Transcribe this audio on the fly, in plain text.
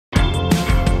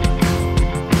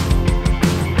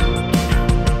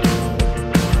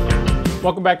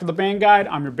Welcome back to the Band Guide.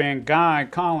 I'm your band guy,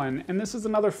 Colin, and this is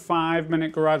another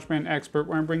 5-minute GarageBand expert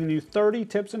where I'm bringing you 30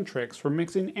 tips and tricks for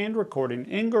mixing and recording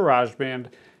in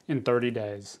GarageBand in 30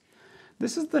 days.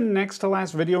 This is the next to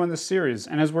last video in this series,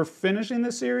 and as we're finishing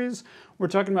this series, we're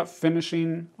talking about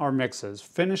finishing our mixes,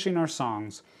 finishing our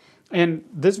songs. And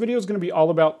this video is going to be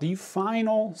all about the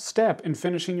final step in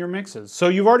finishing your mixes. So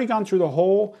you've already gone through the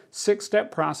whole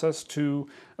 6-step process to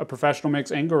a professional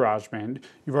mix in GarageBand.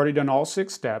 You've already done all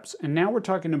 6 steps. And now we're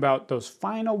talking about those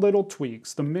final little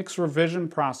tweaks, the mix revision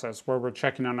process where we're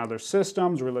checking on other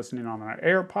systems, we're listening on our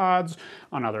AirPods,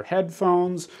 on other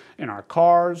headphones, in our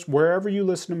cars, wherever you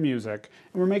listen to music.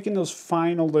 And we're making those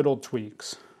final little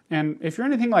tweaks. And if you're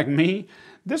anything like me,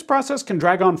 this process can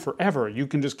drag on forever. You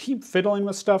can just keep fiddling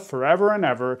with stuff forever and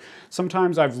ever.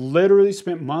 Sometimes I've literally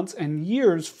spent months and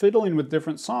years fiddling with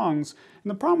different songs. And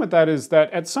the problem with that is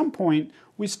that at some point,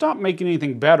 we stop making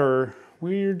anything better.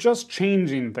 We're just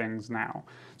changing things now.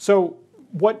 So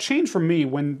what changed for me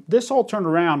when this all turned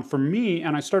around for me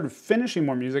and I started finishing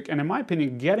more music and in my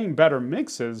opinion getting better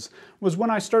mixes was when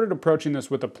I started approaching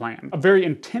this with a plan. A very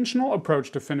intentional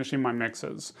approach to finishing my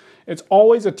mixes. It's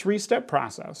always a 3-step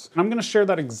process. And I'm going to share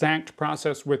that exact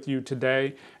process with you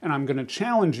today and I'm going to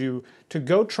challenge you to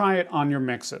go try it on your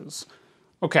mixes.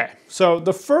 Okay, so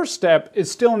the first step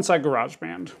is still inside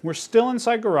GarageBand. We're still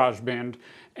inside GarageBand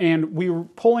and we're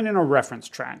pulling in a reference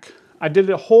track. I did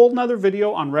a whole nother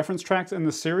video on reference tracks in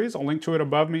the series. I'll link to it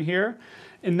above me here.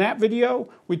 In that video,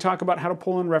 we talk about how to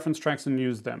pull in reference tracks and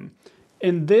use them.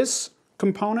 In this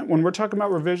component, when we're talking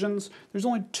about revisions, there's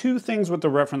only 2 things with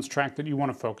the reference track that you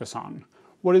want to focus on.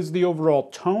 What is the overall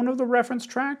tone of the reference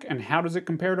track and how does it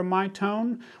compare to my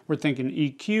tone? We're thinking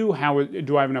EQ,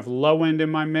 do I have enough low end in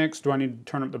my mix? Do I need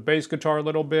to turn up the bass guitar a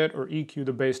little bit or EQ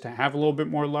the bass to have a little bit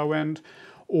more low end?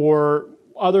 Or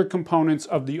other components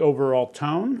of the overall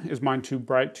tone. Is mine too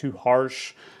bright, too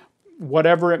harsh?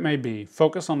 Whatever it may be.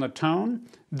 Focus on the tone,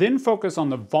 then focus on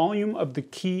the volume of the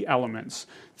key elements.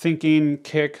 Thinking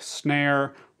kick,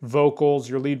 snare, vocals,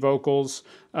 your lead vocals,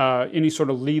 any sort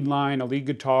of lead line, a lead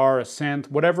guitar, a synth,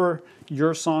 whatever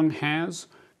your song has.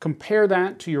 Compare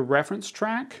that to your reference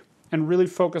track and really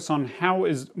focus on how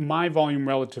is my volume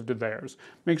relative to theirs.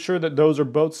 Make sure that those are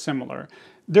both similar.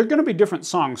 They're going to be different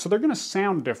songs, so they're going to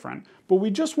sound different, but we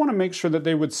just want to make sure that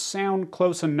they would sound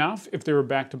close enough if they were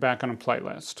back-to-back on a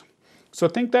playlist. So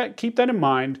keep that in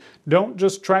mind. Don't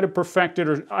just try to perfect it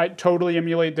or totally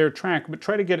emulate their track, but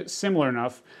try to get it similar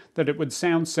enough that it would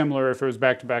sound similar if it was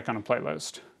back-to-back on a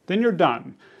playlist. Then you're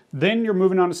done. Then you're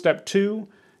moving on to step 2,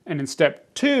 and in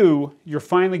step 2, you're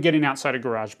finally getting outside of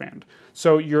GarageBand.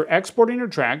 So you're exporting your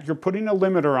track, you're putting a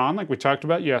limiter on, like we talked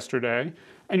about yesterday,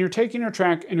 and you're taking your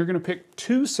track and you're going to pick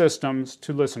 2 systems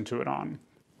to listen to it on.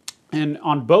 And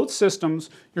on both systems,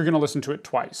 you're going to listen to it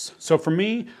twice. So for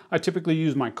me, I typically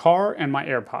use my car and my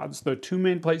AirPods, the 2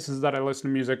 main places that I listen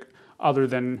to music other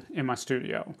than in my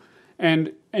studio.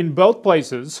 And in both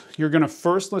places, you're going to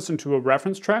first listen to a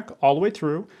reference track all the way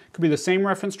through. It could be the same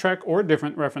reference track or a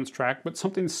different reference track, but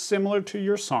something similar to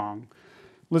your song.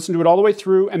 Listen to it all the way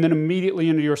through and then immediately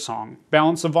into your song.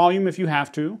 Balance the volume if you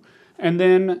have to, and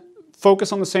then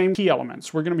focus on the same key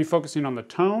elements. We're going to be focusing on the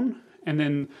tone and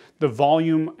then the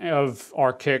volume of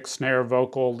our kick, snare,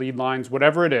 vocal, lead lines,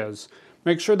 whatever it is.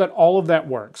 Make sure that all of that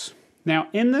works. Now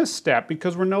in this step,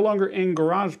 because we're no longer in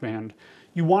GarageBand,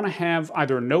 you want to have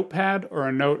either a notepad or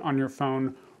a note on your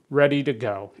phone ready to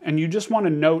go. And you just want to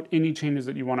note any changes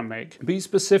that you want to make. Be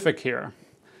specific here.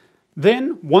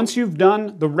 Then, once you've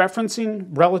done the referencing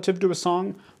relative to a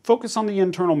song, focus on the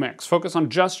internal mix. Focus on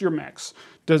just your mix.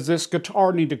 Does this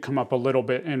guitar need to come up a little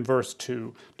bit in verse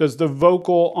 2? Does the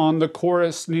vocal on the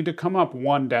chorus need to come up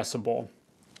 1 decibel?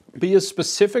 Be as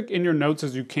specific in your notes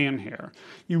as you can here.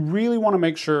 You really want to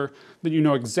make sure that you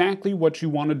know exactly what you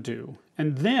want to do.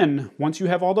 And then, once you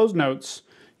have all those notes,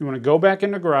 you want to go back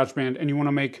into GarageBand and you want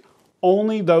to make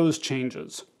only those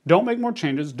changes. Don't make more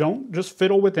changes. Don't just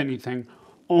fiddle with anything.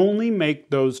 Only make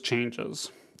those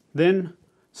changes. Then,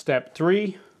 step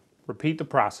 3, repeat the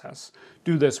process.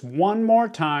 Do this 1 more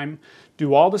time.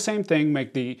 Do all the same thing.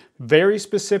 Make the very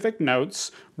specific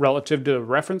notes relative to the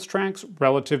reference tracks,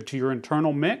 relative to your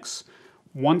internal mix.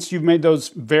 Once you've made those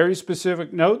very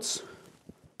specific notes,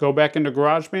 go back into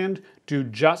GarageBand, do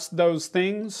just those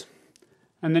things,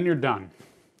 and then you're done.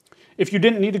 If you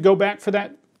didn't need to go back for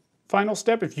that final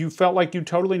step, if you felt like you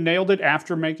totally nailed it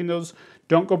after making those,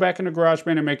 don't go back into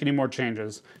GarageBand and make any more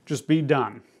changes. Just be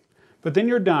done. But then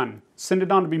you're done. Send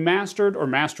it on to be mastered or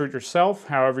master it yourself,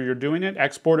 however you're doing it.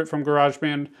 Export it from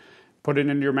GarageBand. put it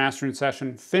into your mastering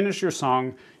session, finish your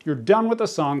song, you're done with the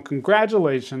song,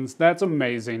 congratulations, that's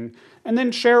amazing, and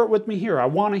then share it with me here. I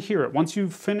want to hear it. Once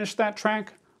you've finished that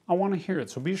track, I want to hear it,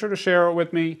 so be sure to share it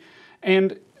with me.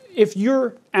 And if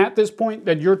you're at this point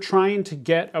that you're trying to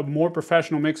get a more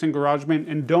professional mix in GarageBand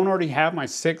and don't already have my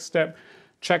 6-step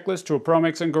checklist to a pro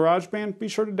mix in GarageBand, be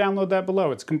sure to download that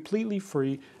below. It's completely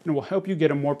free and it will help you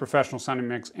get a more professional sounding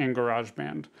mix in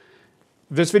GarageBand.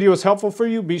 If this video was helpful for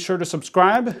you, be sure to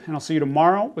subscribe, and I'll see you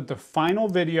tomorrow with the final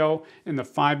video in the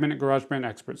 5-Minute GarageBand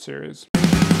Expert Series.